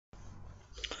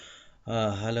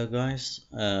Hello guys.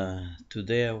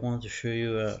 Today I want to show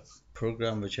you a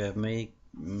program which I have made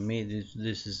it.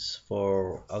 This is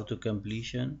for auto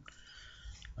completion,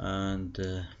 and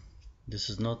this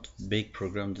is not big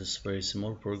program. This is very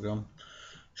small program,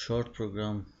 short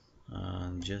program,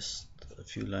 and just a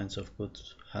few lines of code,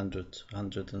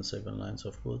 107 lines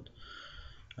of code.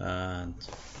 And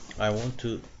I want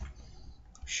to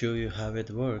show you how it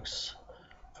works.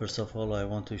 First of all, I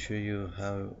want to show you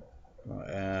how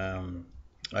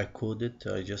I coded.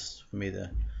 I just made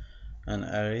an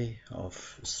array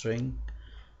of string,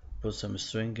 put some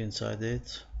string inside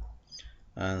it,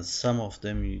 and some of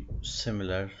them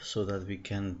similar so that we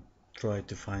can try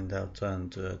to find out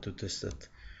and to test it.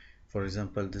 For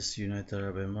example, this United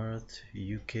Arab Emirates,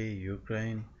 UK,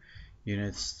 Ukraine,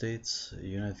 United States,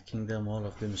 United Kingdom, all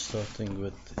of them starting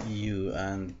with EU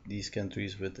and these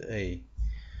countries with A.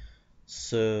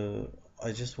 So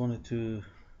I just wanted to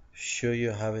show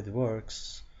you how it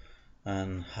works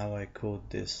and how I code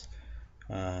this.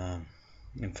 Uh,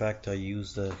 in fact, I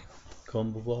use the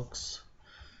combo box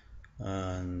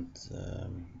and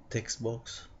text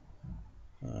box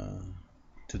uh,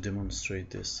 to demonstrate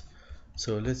this.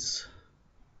 So let's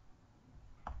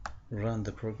run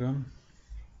the program.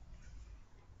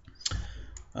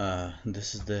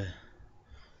 This is the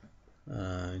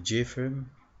JFrame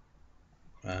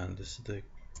and this is the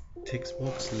text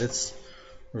box. Let's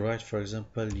write, for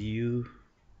example, UN.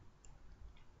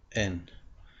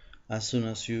 As soon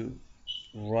as you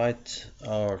write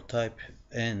or type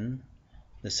N,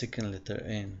 the second letter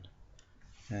N,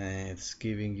 it's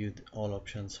giving you all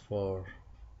options for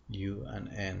U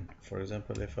and N. For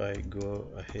example, if I go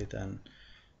ahead and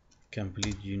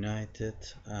complete United,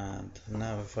 and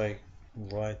now if I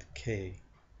write K,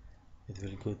 it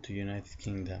will go to United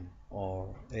Kingdom,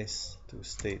 or S to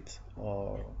state,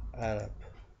 or Arab,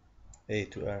 A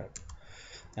to Arab.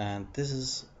 And this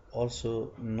is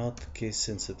also not case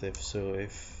sensitive, so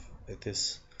if it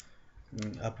is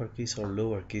uppercase or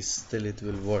lowercase, still it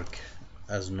will work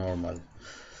as normal.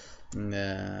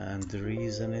 And the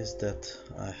reason is that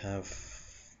I have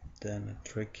done a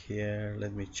trick here.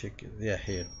 Let me check it. Yeah,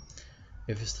 here.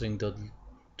 If string dot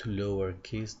to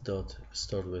lowercase dot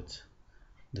start with,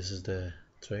 this is the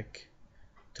trick,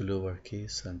 to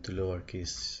lowercase, and to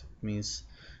lowercase means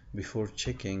before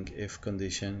checking if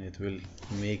condition, it will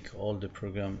make all the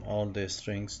program, all the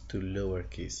strings to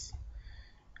lowercase.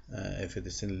 If it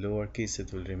is in lowercase,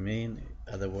 it will remain,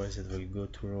 otherwise it will go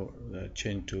to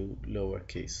change to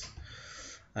lowercase.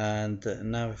 And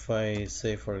now if I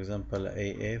say, for example,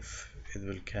 AF, it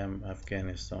will come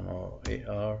Afghanistan, or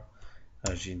AR,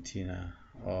 Argentina,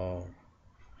 or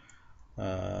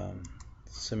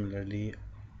similarly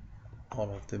all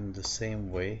of them the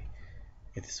same way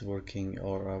it is working,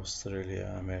 or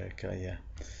Australia, America, yeah.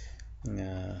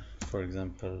 For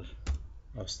example,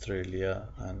 Australia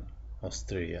and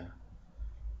Austria,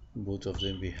 both of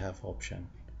them we have option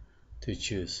to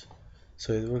choose.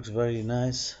 So it works very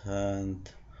nice, and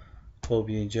hope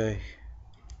you enjoy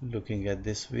looking at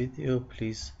this video.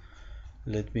 Please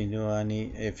let me know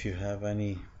if you have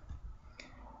any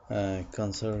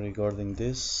concern regarding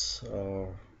this,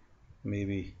 or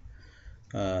maybe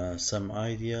some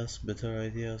ideas, better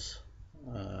ideas,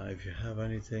 if you have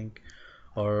anything,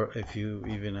 or if you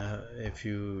even if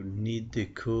you need the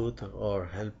code or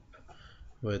help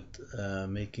with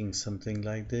making something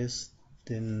like this,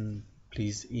 then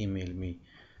please email me.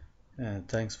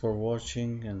 Thanks for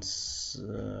watching, and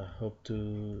hope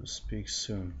to speak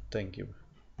soon. Thank you.